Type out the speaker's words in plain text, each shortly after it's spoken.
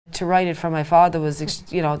to ride it from my father was,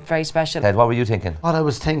 you know, very special. Ted, what were you thinking? What I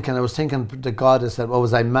was thinking to God, I said, well,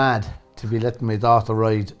 was I mad to be letting my daughter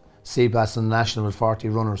ride Seabass and National with 40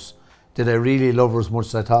 runners? Did I really love her as much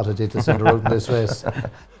as I thought I did to send her out in this race?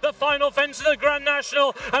 The final fence of the Grand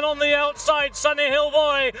National, and on the outside, Sunny Hill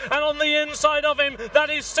Boy, and on the inside of him,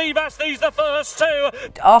 that is Seabass. These the first two.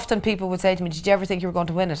 Often people would say to me, did you ever think you were going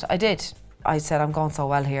to win it? I did. I said, I'm going so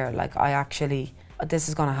well here, like this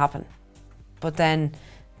is going to happen. But then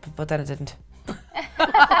it didn't.